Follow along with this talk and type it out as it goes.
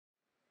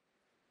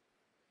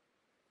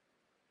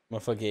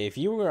Motherfucker, if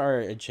you are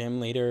a gym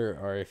leader,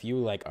 or if you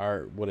like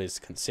are what is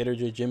considered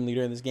a gym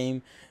leader in this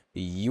game,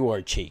 you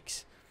are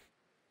cheeks.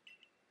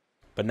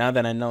 But now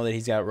that I know that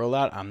he's got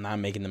rollout, I'm not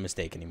making the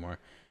mistake anymore.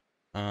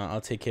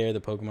 I'll take care of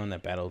the Pokemon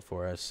that battled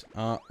for us.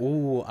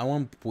 Ooh, I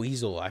want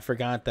Weasel. I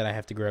forgot that I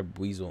have to grab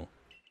Weasel.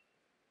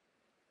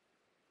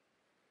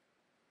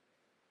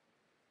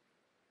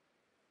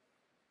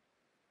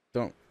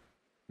 Don't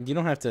you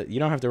don't have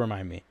to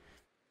remind me.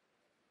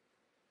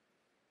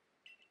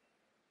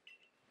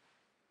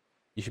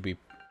 You should be.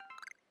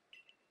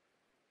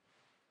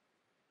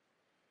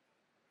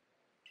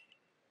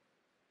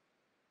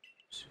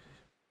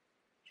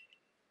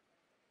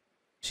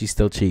 She's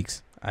still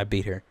cheeks. I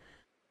beat her.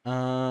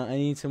 I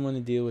need someone to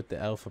deal with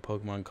the alpha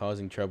Pokemon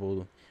causing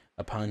trouble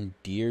upon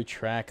Deer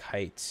Track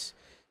Heights.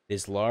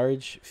 This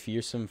large,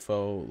 fearsome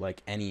foe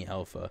like any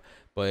alpha,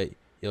 but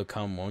you'll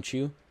come, won't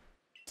you?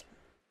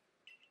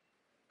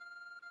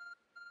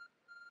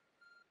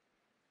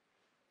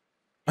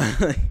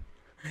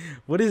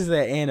 What is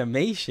that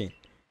animation?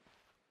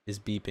 Is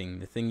beeping.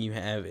 The thing you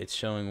have, it's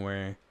showing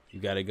where you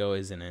gotta go,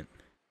 isn't it?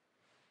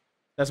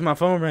 That's my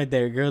phone right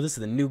there, girl. This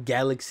is the new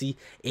Galaxy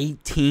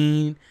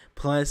 18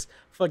 Plus.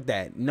 Fuck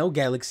that. No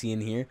Galaxy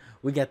in here.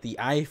 We got the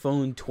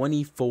iPhone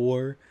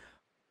 24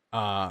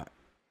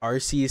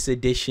 Arceus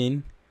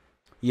edition.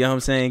 You know what I'm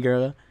saying,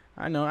 girl?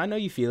 I know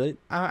you feel it.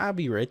 I'll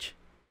be rich.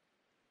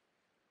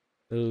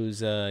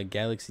 Those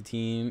Galaxy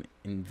Team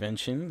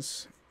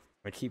inventions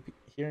I keep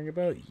hearing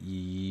about,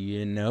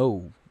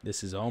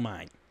 this is all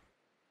mine.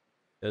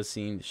 Does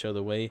seem to show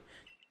the way.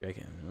 I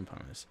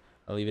promise.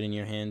 I'll leave it in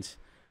your hands.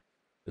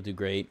 You'll do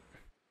great.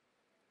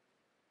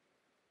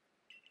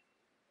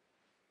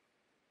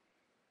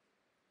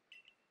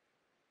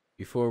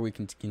 Before we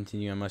can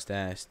continue, I must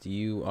ask, do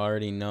you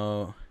already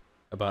know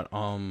about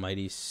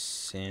Almighty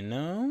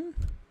Sinnoh?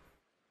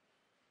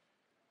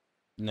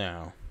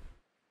 No.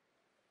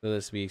 So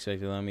this to be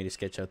expected. Allow me to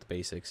sketch out the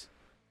basics.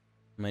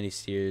 Mighty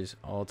Steers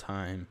all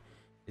time.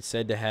 It's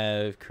said to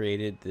have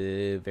created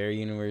the very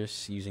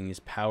universe using his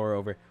power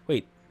over...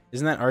 Wait,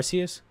 isn't that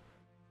Arceus?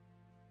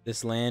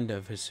 This land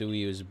of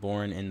Hisui was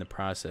born in the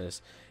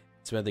process.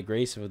 It's by the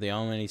grace of the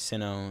Almighty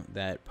Sinnoh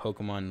that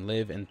Pokemon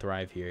live and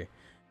thrive here.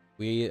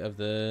 We of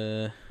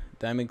the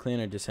Diamond Clan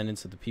are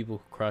descendants of the people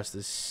who crossed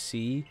the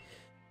sea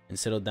and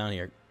settled down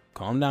here.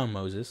 Calm down,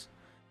 Moses.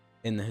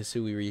 In the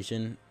Hisui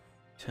region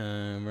to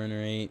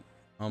venerate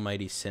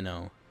Almighty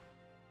Sinnoh.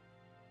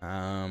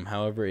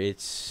 However, it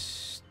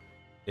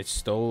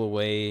stole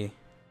away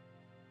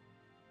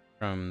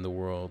from the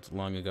world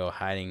long ago,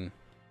 hiding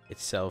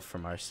itself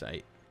from our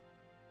sight.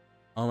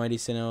 Almighty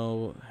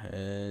Sinnoh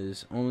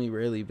has only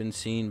rarely been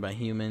seen by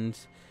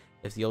humans.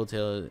 If the old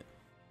tale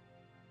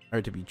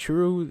are to be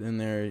true, then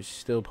there are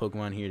still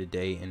Pokemon here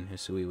today in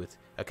Hisui with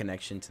a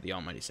connection to the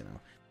Almighty Sinnoh.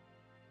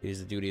 It is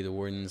the duty of the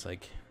wardens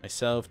like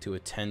myself to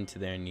attend to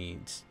their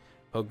needs.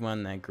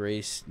 Pokemon that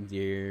grace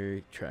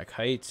Deer Track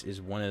Heights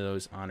is one of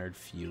those honored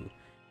few.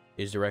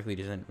 It is directly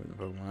descended from the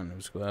Pokemon that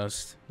was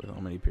blessed with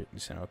Almighty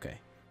Sinnoh. Okay.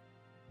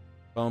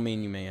 Follow me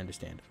and you may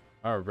understand.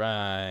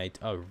 Alright,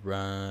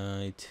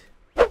 alright.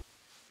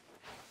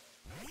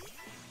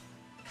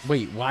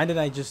 Wait, why did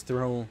I just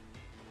throw...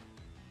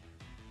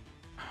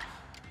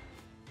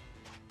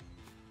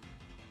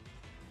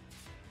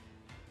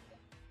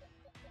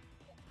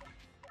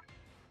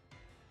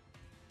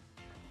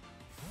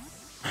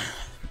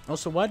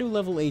 Also, why do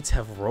level 8s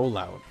have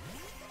rollout?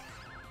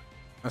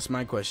 That's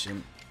my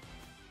question.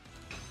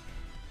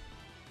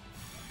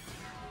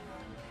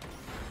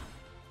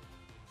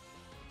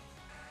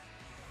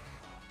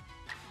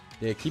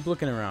 Yeah, keep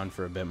looking around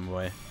for a bit,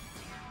 boy.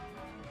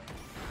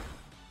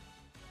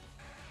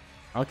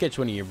 I'll catch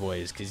one of your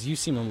boys, because you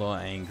seem a little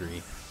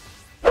angry.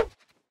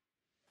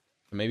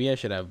 Maybe I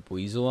should have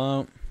Weasel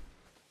out.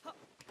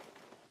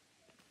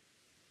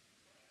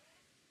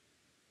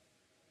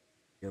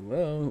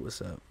 Hello,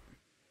 what's up?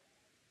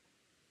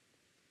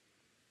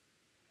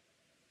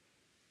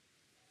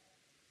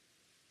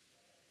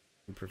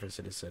 The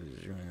professor decided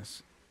to join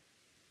us.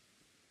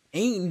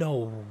 Ain't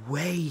no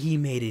way he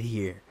made it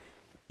here.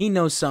 He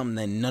knows something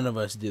that none of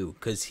us do,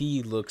 because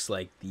he looks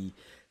like the...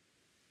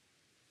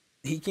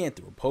 He can't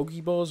throw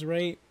Pokeballs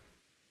right.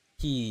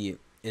 He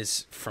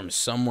is from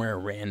somewhere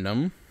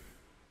random.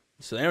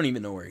 So they don't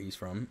even know where he's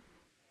from.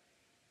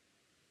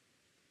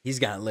 He's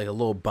got like a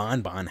little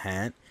bonbon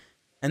hat.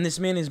 And this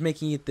man is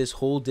making it this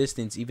whole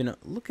distance. Even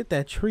look at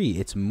that tree.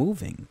 It's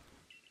moving.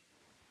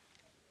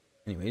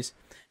 Anyways.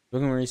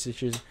 Pokemon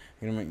researchers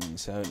are going to make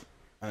this out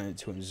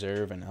to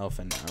observe an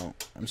alpha now.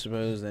 I'm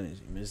supposed that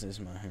is your business,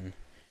 man.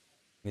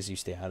 Because you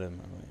stay out of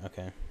my way.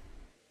 Okay.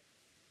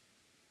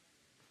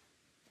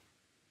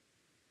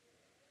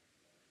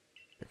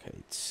 Okay,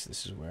 this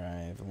is where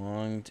I have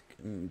longed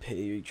to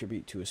pay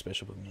tribute to a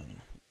special Pokemon.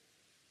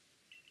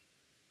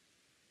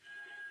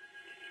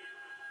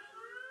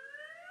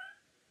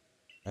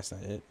 That's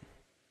not it.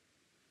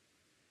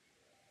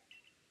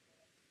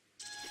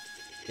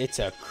 It's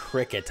a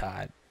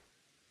Cricketot.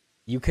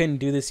 You couldn't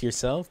do this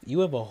yourself?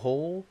 You have a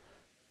whole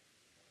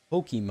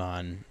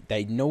Pokemon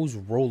that knows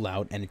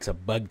rollout and it's a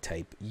bug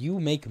type. You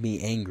make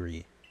me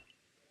angry.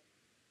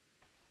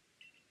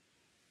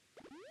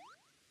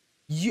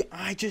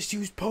 I just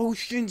use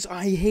potions.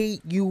 I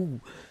hate you.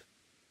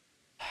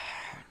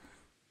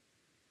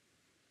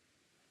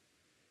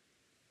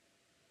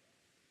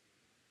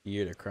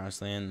 Here to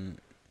Crossland,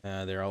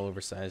 they're all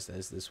oversized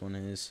as this one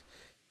is.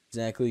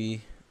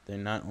 Exactly. They're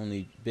not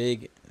only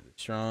big,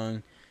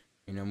 strong,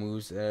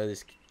 moves.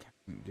 This.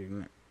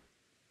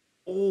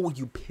 Oh,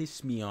 you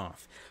piss me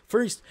off.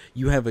 First,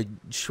 you have a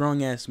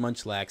strong ass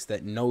Munchlax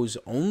that knows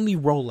only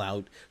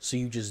rollout, so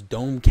you just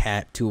dome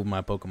cat 2 of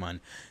my Pokemon.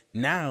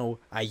 Now,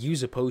 I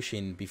use a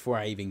potion before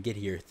I even get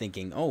here,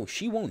 thinking, oh,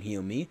 she won't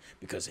heal me,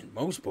 because in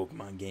most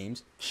Pokemon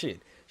games,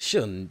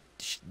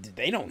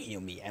 they don't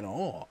heal me at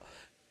all.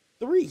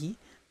 3,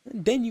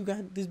 then you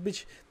got this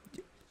bitch.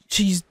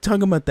 She's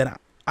talking about that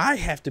I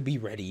have to be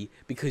ready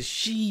because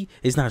she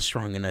is not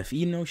strong enough,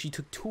 even though she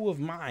took 2 of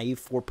my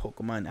 4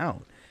 Pokemon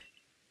out.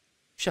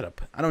 Shut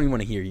up. I don't even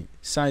want to hear you.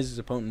 Size is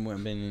a potent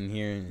weapon in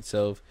here in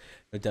itself.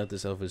 No doubt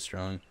this elf is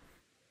strong.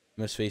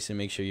 You must face it.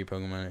 Make sure your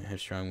Pokemon have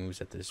strong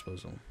moves at their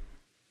disposal.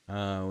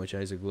 Which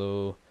eyes a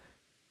glow.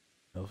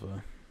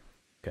 Alpha.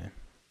 Okay.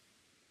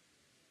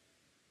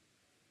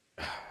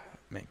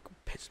 Man,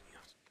 piss me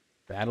off.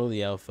 Battle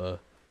the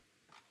alpha.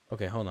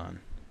 Okay, hold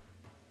on.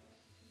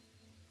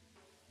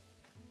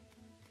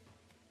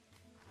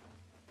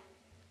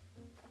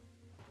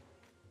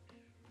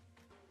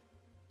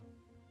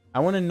 I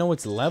want to know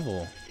its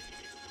level.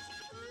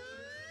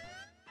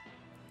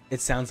 It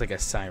sounds like a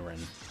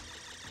siren.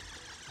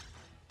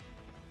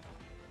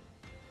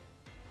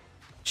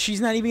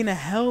 She's not even gonna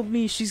help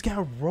me. She's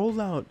got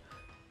rollout.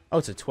 Oh,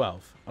 it's a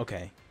 12.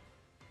 Okay.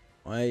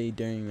 Why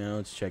during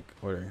let's check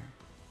order.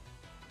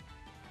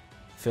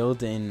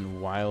 Filled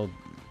in wild.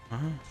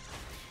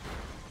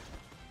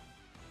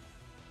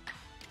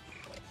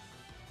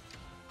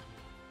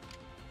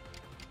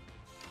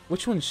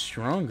 Which one's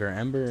stronger?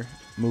 Ember,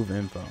 move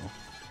info.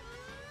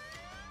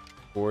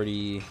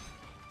 40.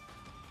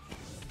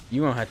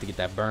 You won't have to get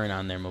that burn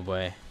on there, my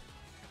boy.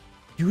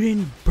 You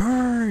didn't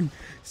burn.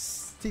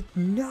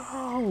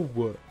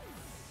 No.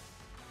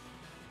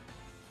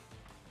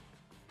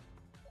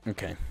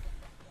 Okay.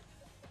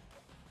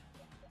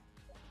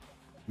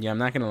 Yeah, I'm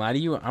not gonna lie to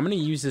you. I'm gonna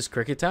use this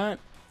Kricketot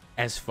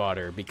as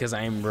fodder because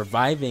I am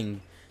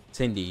reviving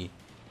Cindy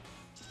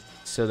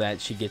so that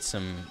she gets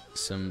some.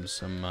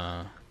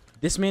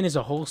 This man is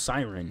a whole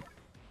siren.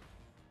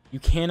 You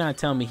cannot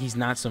tell me he's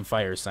not some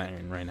fire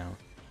siren right now.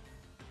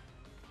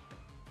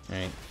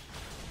 Alright.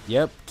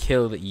 Yep,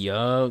 killed it.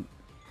 Yup.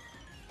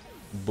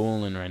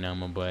 Bowling right now,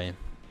 my boy.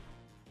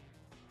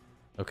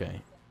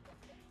 Okay.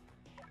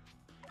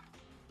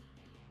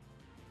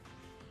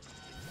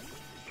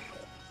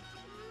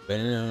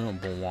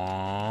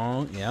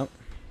 Yep.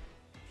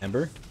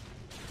 Ember.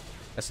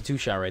 That's a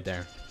 2-shot right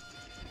there.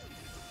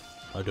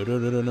 Oh,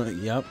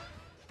 yep.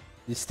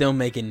 You're still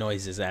making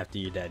noises after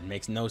you're dead.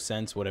 Makes no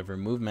sense. Whatever.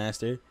 Move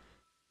master.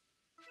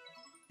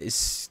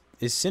 Is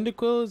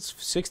Cyndaquil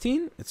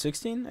 16? It's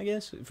 16, I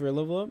guess, for a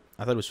level up.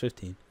 I thought it was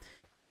 15.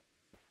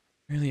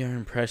 Really are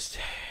impressed.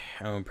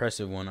 Oh,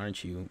 impressive one,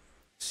 aren't you?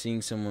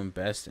 Seeing someone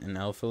best in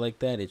alpha like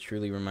that, it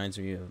truly reminds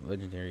me of a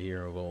legendary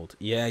hero of old.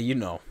 Yeah, you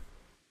know.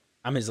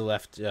 I'm his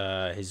left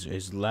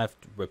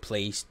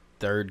replaced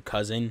third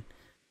cousin.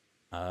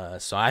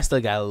 So I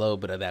still got a little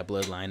bit of that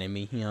bloodline in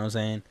me. You know what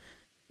I'm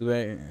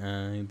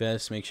saying?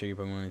 Best make sure your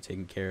Pokemon are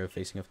taken care of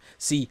facing off.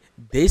 See,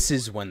 this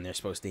is when they're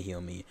supposed to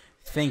heal me.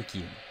 Thank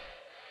you.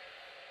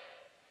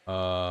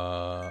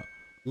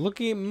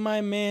 Look at my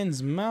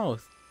man's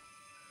mouth.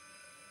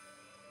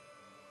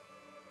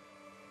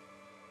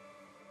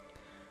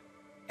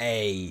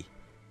 Hey,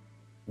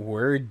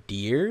 word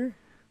deer?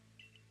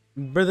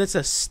 Bro, that's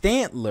a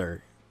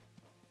Stantler.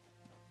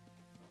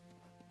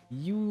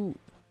 You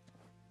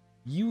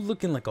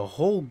looking like a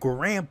whole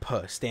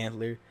grandpa,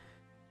 Stantler.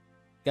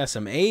 Got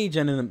some age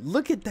under them.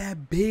 Look at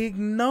that big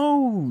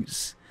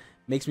nose.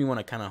 Makes me want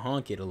to kind of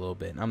honk it a little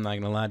bit. I'm not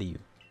gonna lie to you.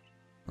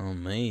 Oh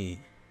man.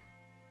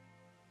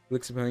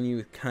 Looks upon you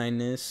with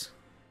kindness.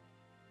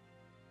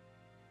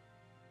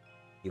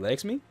 He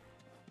likes me?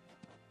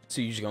 So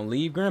you just gonna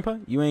leave, Grandpa?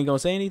 You ain't gonna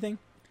say anything?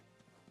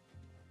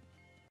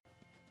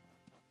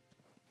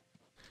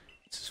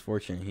 This is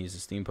fortunate. He's a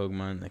steam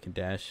Pokemon that can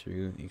dash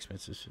through the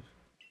expenses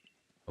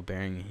while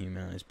bearing a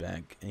human on his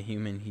back. A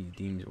human he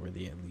deems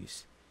worthy at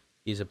least.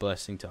 He's a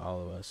blessing to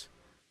all of us.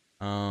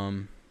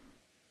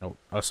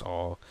 Us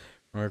all.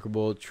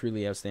 Remarkable,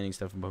 truly outstanding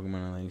stuff in Pokemon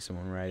and letting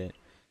someone ride it.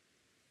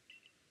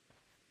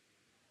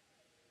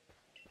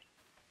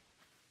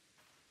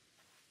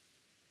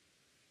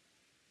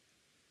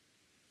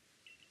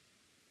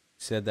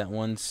 Said that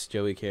once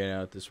Joey carried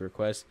out this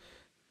request,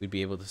 we'd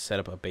be able to set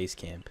up a base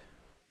camp.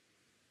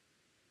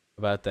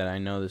 About that, I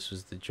know this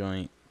was the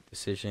joint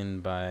decision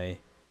by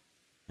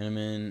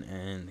Henneman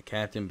and the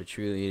captain, but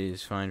truly it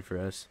is fine for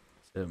us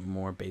to set up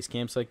more base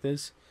camps like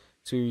this.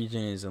 Sui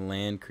region is a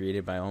land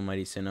created by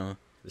Almighty Sinnoh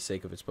for the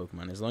sake of its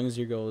Pokemon. As long as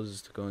your goal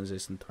is to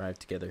coexist and thrive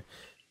together,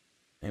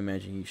 I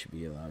imagine you should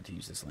be allowed to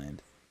use this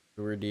land.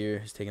 The word deer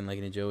has taken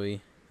liking to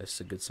Joey. That's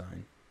a good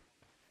sign.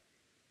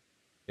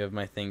 You have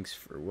my thanks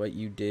for what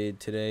you did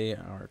today.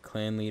 Our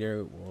clan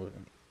leader will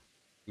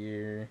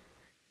hear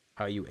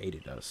how you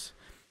aided us.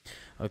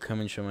 I'll come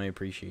and show my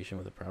appreciation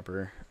with a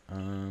proper,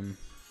 as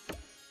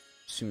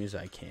soon as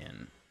I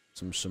can.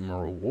 Some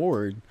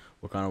reward.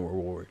 What kind of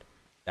reward?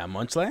 That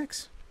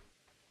Munchlax?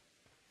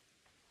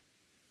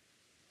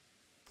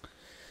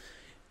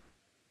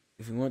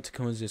 If we want to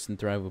coexist and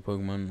thrive with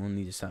Pokemon, we'll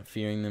need to stop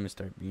fearing them and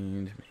start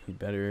being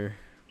better.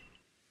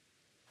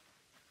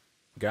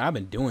 Girl, I've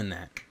been doing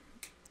that.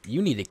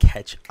 You need to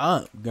catch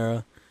up,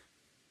 girl.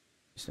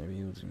 Just never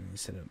able to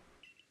set up.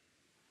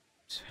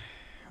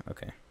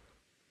 Okay.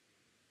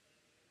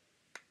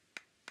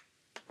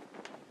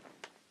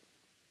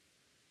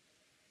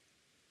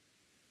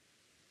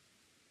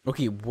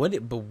 Okay,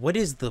 what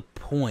is the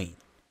point?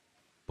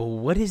 But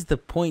what is the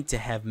point to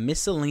have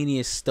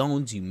miscellaneous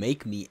stones? You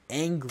make me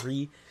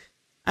angry.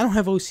 I don't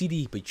have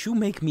OCD, but you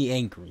make me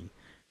angry.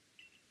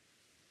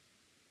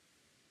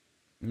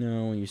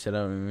 No, when you set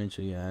out,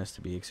 eventually you asked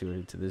to be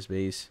escorted to this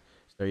base.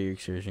 Start your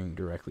excursion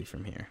directly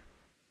from here.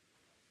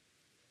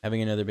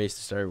 Having another base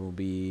to start will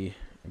be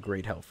a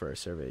great help for our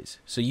surveys.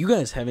 So you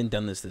guys haven't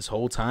done this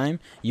whole time?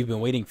 You've been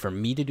waiting for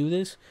me to do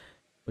this?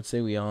 Let's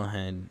say we all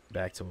head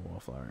back to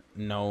Wallflower.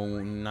 No,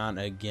 not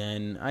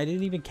again. I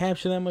didn't even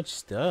capture that much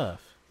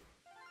stuff.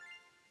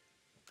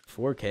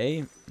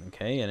 4K?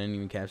 Okay, I didn't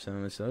even capture that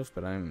much stuff,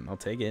 but I'll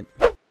take it.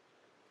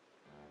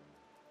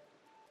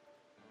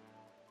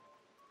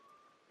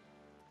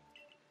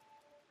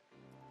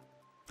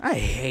 I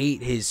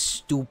hate his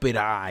stupid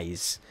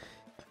eyes.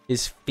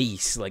 His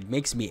face, like,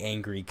 makes me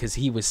angry because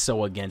he was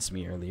so against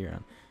me earlier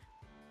on.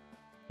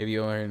 Have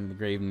you heard the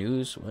grave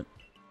news? What?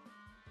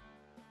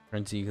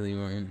 Friends eagerly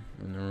were in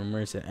the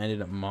rumors that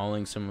ended up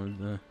mauling some of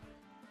the...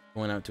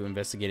 Went out to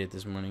investigate it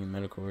this morning.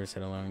 Medical workers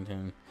had allowing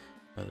time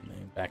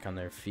back on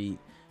their feet.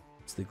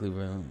 Stickly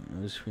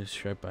was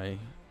struck by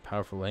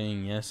powerful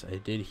lightning. Yes, I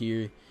did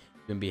hear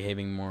you've been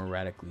behaving more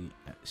erratically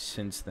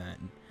since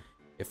then.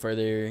 If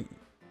further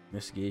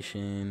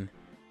investigation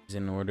is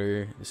in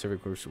order, the server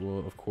course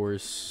will, of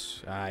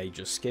course, I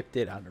just skipped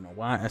it. I don't know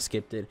why I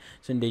skipped it.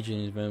 It's endangered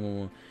and is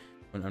available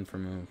when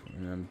unfamiliar.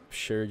 And I'm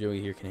sure Joey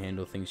here can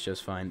handle things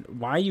just fine.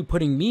 Why are you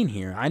putting me in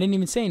here? I didn't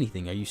even say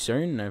anything. Are you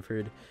certain? I've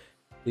heard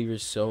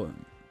Cleaver's so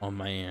on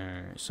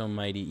my so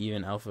mighty.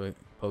 Even alpha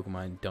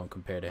Pokemon don't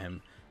compare to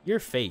him. Your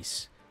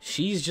face.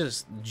 She's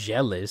just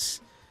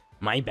jealous.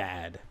 My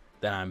bad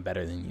that I'm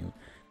better than you.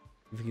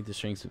 If you get the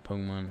strengths of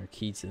Pokemon are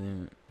key to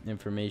the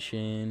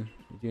information.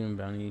 We're doing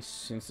bounty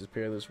since this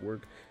perilous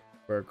work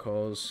for our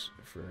calls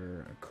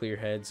for clear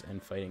heads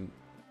and fighting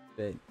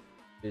fit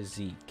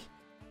physique.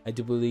 I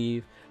do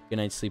believe good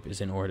night's sleep is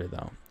in order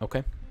though.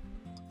 Okay.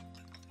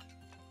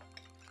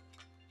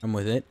 I'm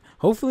with it.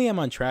 Hopefully I'm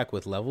on track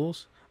with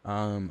levels.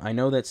 I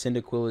know that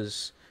Cyndaquil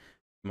is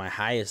my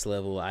highest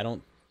level. I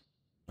don't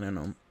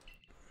know.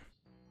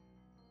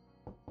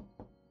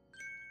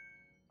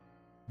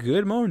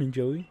 Good morning,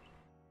 Joey.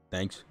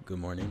 Thanks. Good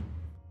morning.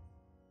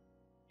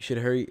 You should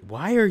hurry.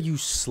 Why are you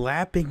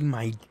slapping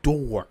my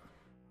door?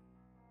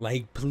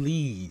 Like,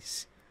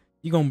 please.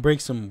 You gonna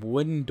break some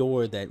wooden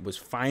door that was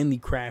finely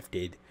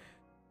crafted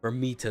for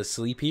me to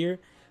sleep here?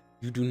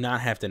 You do not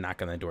have to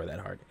knock on the door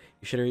that hard.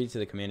 You should hurry to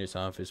the commander's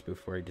office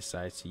before he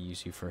decides to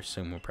use you for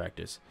sumo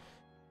practice.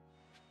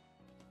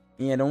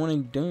 Yeah,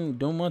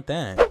 don't want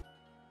that.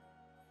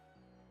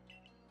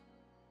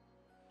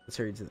 Let's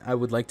hurry to. I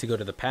would like to go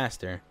to the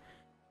pastor.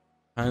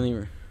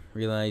 Finally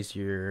realize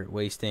you're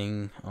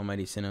wasting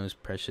Almighty Sinnoh's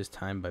precious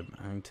time by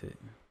buying to.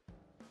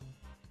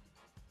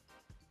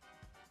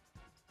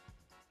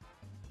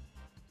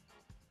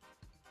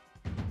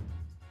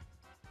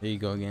 There you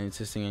go again,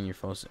 insisting on your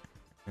false.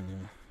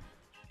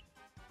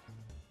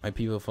 My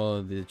people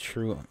follow the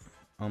true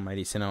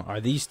Almighty Sinnoh. Are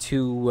these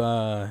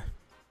two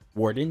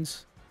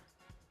wardens?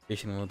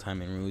 Wasting a little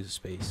time and rules of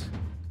space.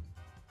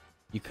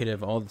 You could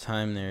have all the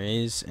time there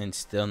is and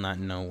still not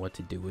know what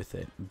to do with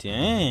it.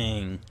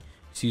 Dang.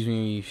 Excuse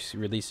me,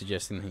 really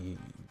suggesting that you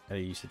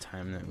better use the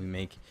time that we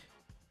make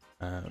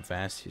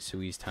fast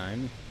Sui's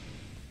time.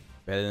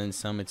 Better than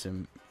some, it's a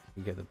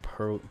we got the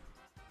pearl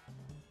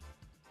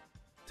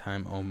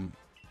time.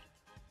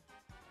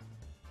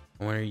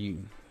 What are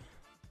you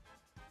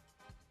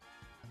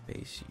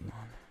base you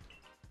on?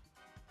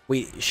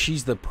 Wait,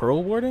 she's the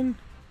Pearl Warden?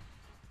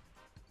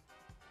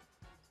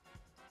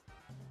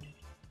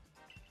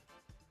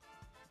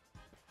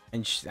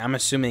 And I'm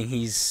assuming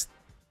he's...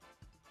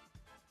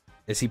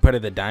 Is he part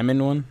of the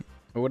diamond one?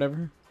 Or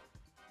whatever?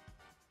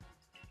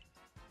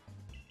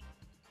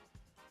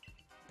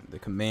 The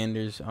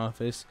commander's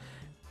office.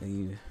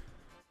 It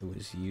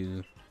was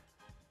you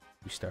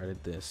who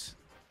started this.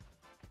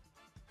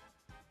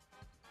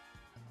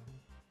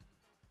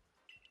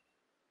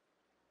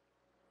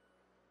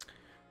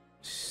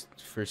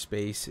 First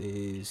base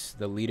is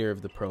the leader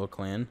of the Pearl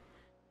clan.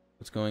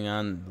 What's going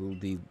on?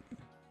 The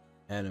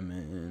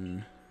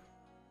adamant.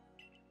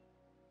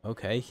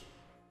 Okay.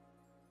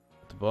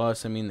 The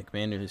boss, I mean the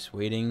commander is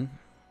waiting.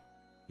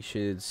 You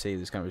should save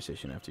this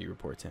conversation after you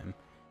report to him.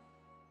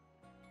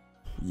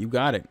 You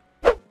got it.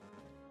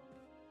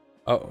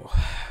 Uh-oh.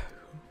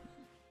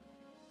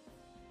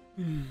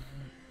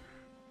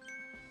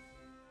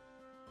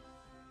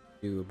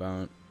 Do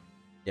about...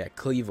 Yeah,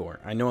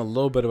 Cleavor. I know a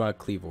little bit about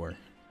Cleavor.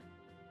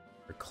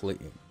 Or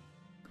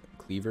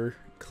Cleaver?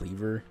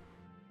 Cleaver?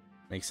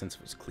 Makes sense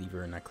if it's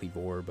Cleaver and not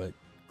Cleavor, but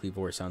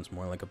Cleavor sounds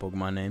more like a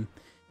Pokemon name.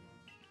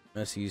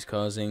 Mess he's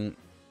causing.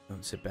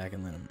 Don't sit back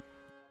and let him.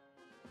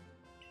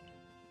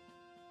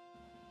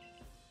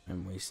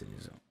 I'm wasted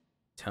his own.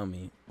 Tell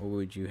me, what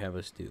would you have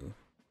us do?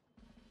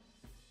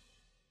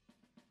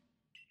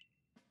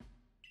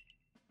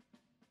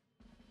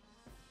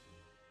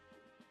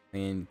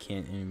 And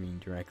can't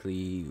intervene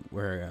directly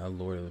where a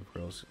Lord of the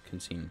Pearls can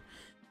see.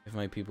 If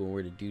my people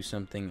were to do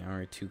something,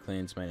 our two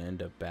clans might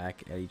end up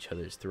back at each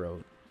other's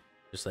throat,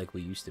 just like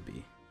we used to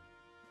be.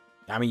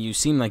 I mean, you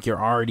seem like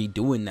you're already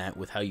doing that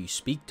with how you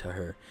speak to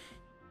her.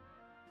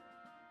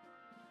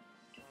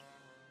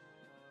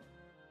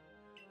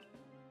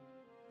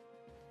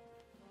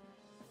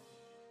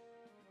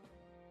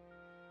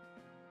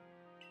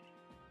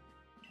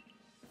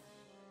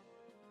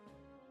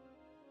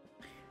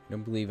 I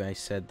don't believe I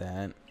said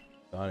that.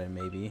 Thought it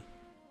maybe. You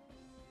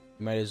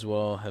might as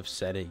well have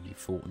said it, you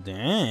fool.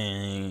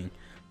 Dang!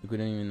 Look, we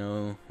don't even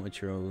know what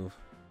drove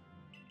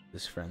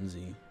this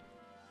frenzy.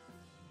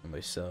 And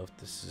myself,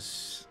 this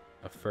is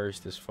a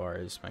first as far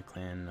as my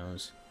clan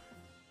knows.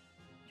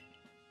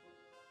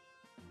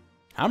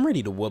 I'm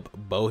ready to whoop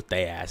both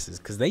they asses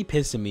because they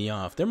pissing me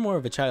off. They're more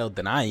of a child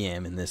than I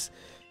am in this.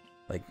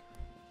 Like,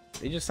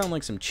 they just sound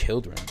like some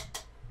children.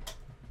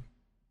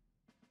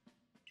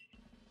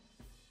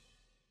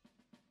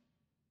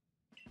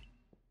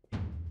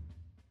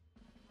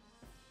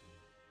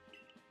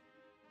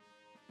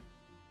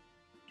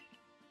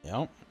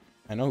 Yep,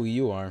 I know who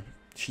you are.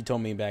 She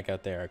told me back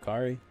out there,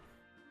 Akari.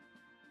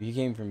 If you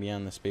came from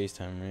beyond the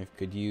space-time rift,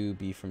 could you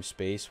be from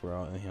space where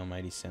all the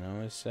Almighty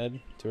Sinnoh is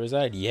said to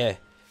reside? Yeah.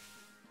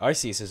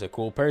 Arceus is a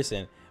cool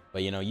person,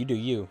 but you know, you do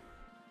you.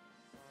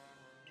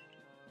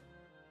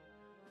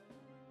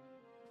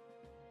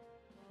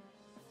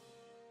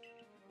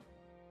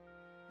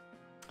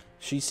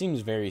 She seems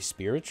very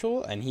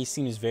spiritual, and he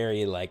seems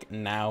very, like,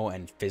 now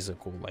and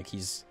physical. Like,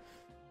 he's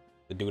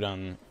the dude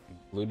on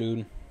Blue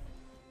Dude.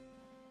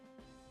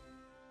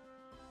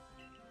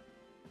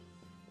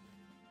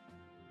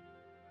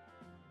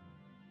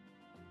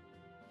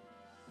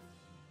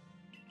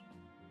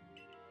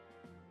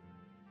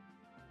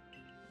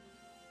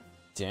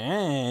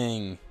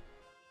 Dang.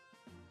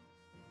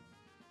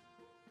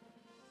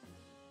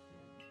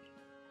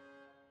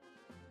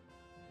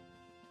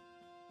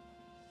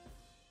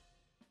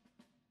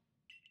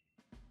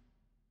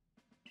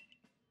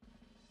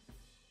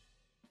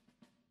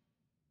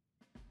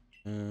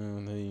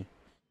 They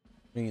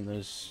bringing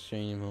those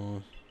strange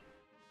animals.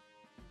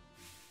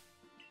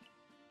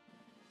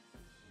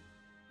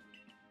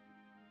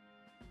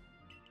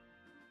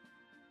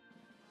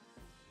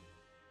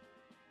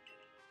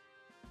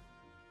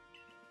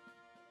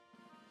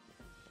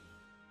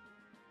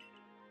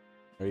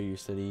 Are you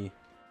study?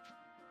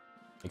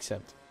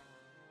 Accept.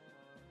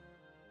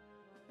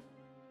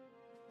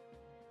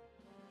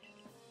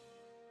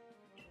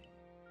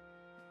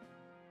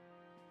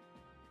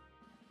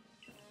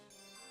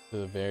 To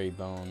the very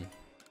bone.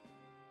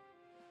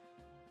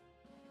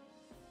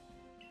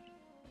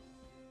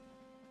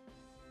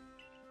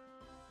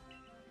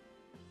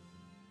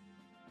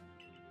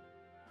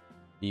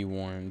 Be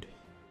warned.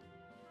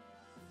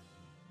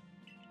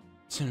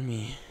 Send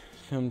me.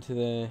 Come to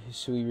the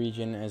Hisui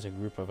region as a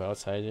group of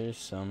outsiders.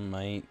 Some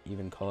might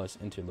even call us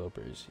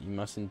interlopers. You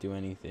mustn't do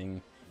anything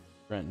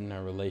to threaten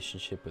our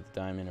relationship with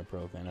Diamond or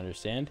Broken.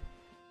 Understand?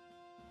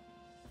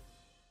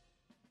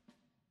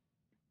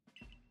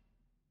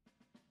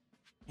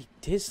 I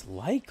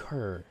dislike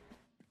her.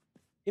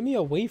 Get me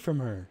away from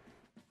her.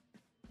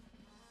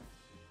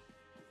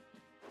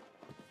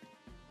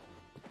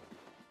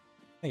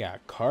 They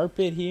got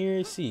carpet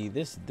here. See,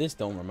 this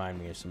don't remind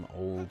me of some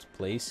old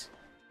place.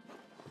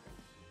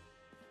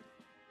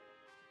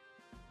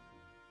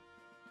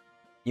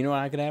 You know what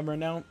I could have right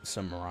now?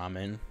 Some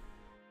ramen.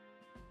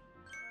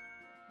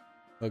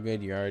 Oh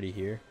good, you're already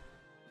here.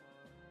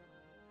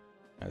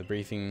 The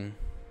briefing,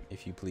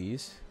 if you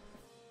please.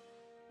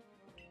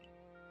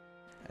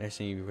 I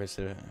understand you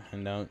requested a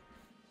handout.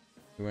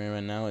 You're wearing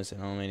right now is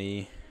an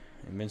already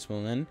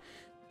invincible then.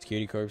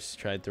 Security Corps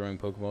tried throwing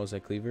Pokeballs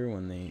at Cleaver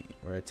when they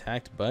were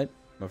attacked, but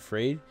I'm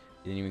afraid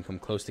they didn't even come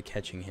close to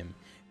catching him.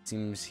 It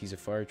seems he's a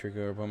far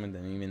trickier opponent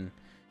than even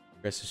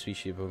aggressive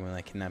species of Pokemon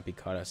that cannot be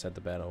caught outside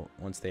the battle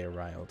once they are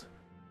riled.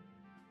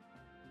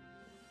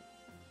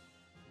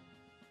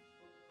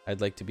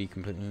 I'd like to be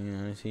completely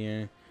honest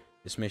here.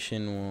 This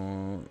mission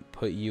will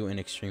put you in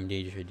extreme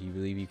danger. Do you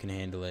believe you can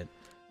handle it?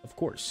 Of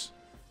course.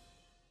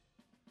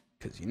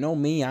 Because you know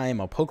me, I am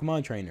a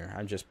Pokemon trainer.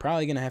 I'm just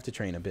probably going to have to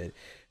train a bit.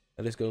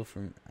 Let us go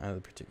from out of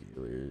the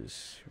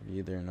particulars.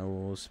 Review their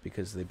nobles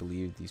because they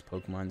believe these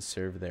Pokemon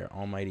serve their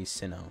almighty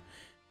Sinnoh.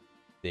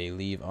 They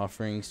leave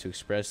offerings to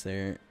express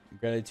their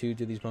gratitude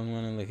to these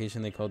Pokemon on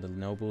location they call the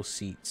Noble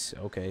Seats.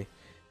 Okay.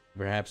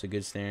 Perhaps a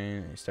good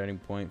starting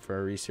point for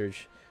our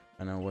research.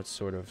 I know what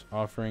sort of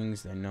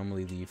offerings they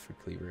normally leave for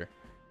Cleaver.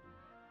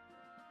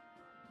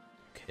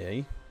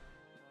 Okay.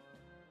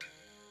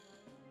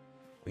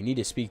 We need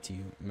to speak to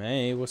you.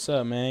 May, what's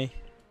up, May?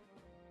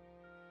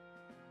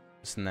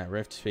 Listen, that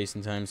rift space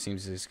and time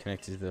seems as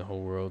connected to the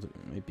whole world.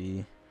 It might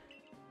be.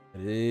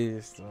 It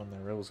is on the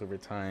rails over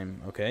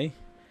time. Okay.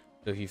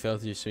 So if you fell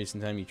through space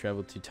and time, you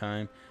traveled through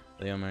time.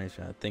 Leo might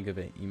think of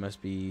it. You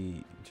must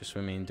be just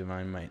swimming in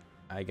divine might.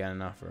 I got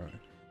an offer.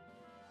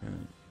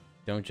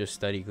 Don't just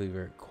study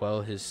Cleaver.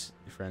 Quell his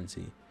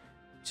frenzy. You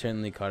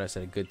certainly caught us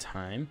at a good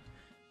time.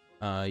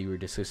 You were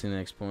discussing the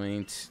next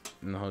point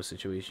in the whole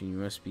situation. You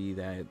must be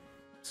that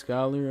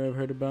scholar I've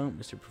heard about,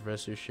 Mr.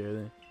 Professor. Share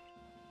the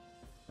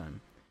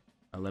time.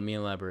 Let me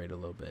elaborate a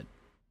little bit.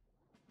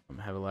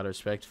 I have a lot of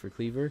respect for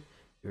Cleaver.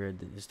 You heard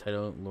his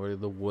title, Lord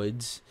of the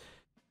Woods.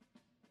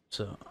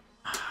 So,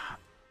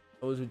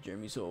 I was with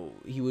Jeremy. So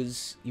he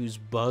was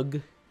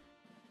Bug.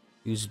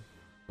 He was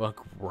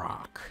Buck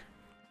Rock.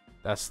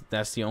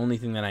 That's the only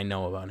thing that I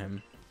know about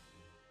him.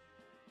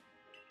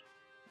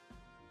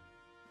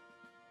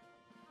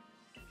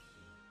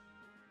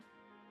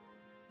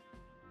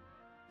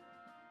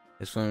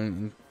 This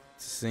one,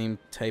 same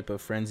type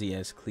of frenzy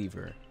as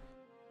Cleaver.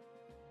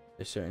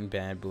 There's certain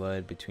bad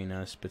blood between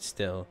us, but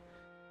still,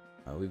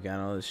 we've got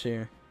all this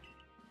share.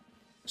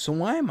 So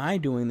why am I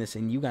doing this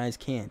and you guys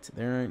can't?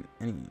 There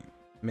aren't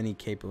many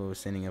capable of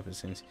standing up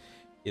since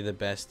you're the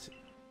best.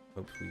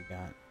 Hopes we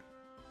got.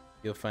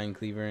 You'll find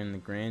Cleaver in the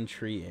Grand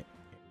Tree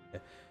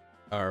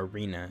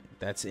Arena.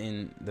 That's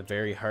in the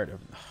very heart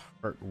of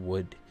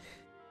Heartwood.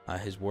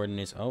 His warden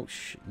is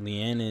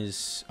Leanne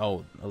is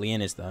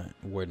the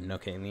warden.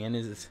 Okay, Leanne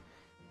is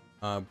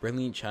a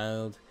brilliant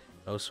child,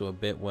 also a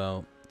bit,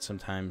 well,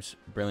 sometimes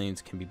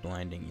brilliance can be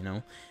blinding, you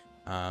know.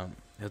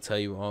 He'll tell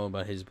you all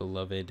about his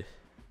beloved,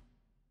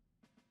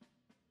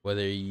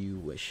 whether you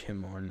wish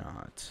him or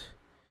not.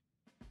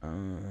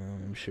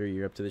 I'm sure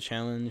you're up to the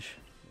challenge.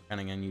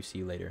 Counting on you. See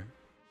you later.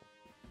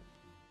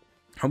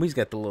 Homie's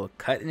got the little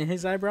cut in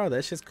his eyebrow.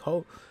 That's just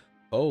cold.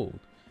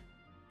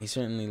 He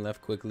certainly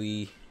left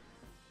quickly.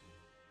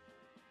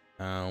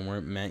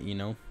 Weren't met, you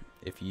know.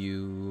 If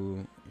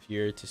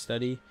you're to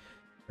study,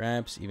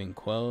 perhaps even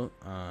quell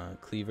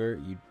Cleaver,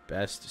 you'd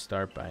best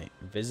start by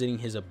visiting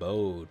his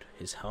abode,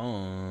 his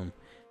home.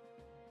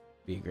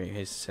 Be a great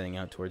place setting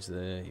out towards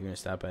the. You're gonna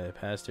stop by the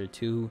pastor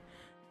too.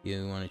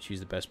 You want to choose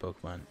the best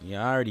Pokemon.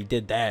 Yeah, I already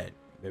did that,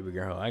 baby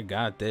girl. I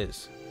got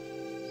this.